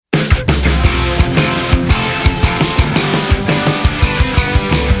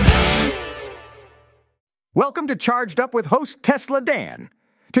Welcome to Charged Up with host Tesla Dan.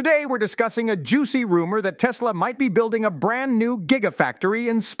 Today we're discussing a juicy rumor that Tesla might be building a brand new Gigafactory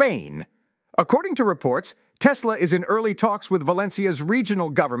in Spain. According to reports, Tesla is in early talks with Valencia's regional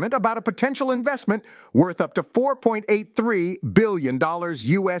government about a potential investment worth up to $4.83 billion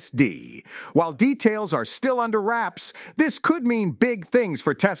USD. While details are still under wraps, this could mean big things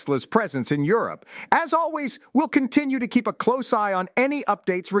for Tesla's presence in Europe. As always, we'll continue to keep a close eye on any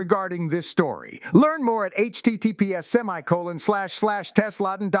updates regarding this story. Learn more at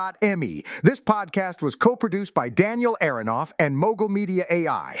https://tesladen.me. This podcast was co-produced by Daniel Aharonoff and Mogul Media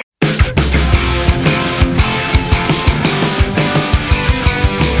AI.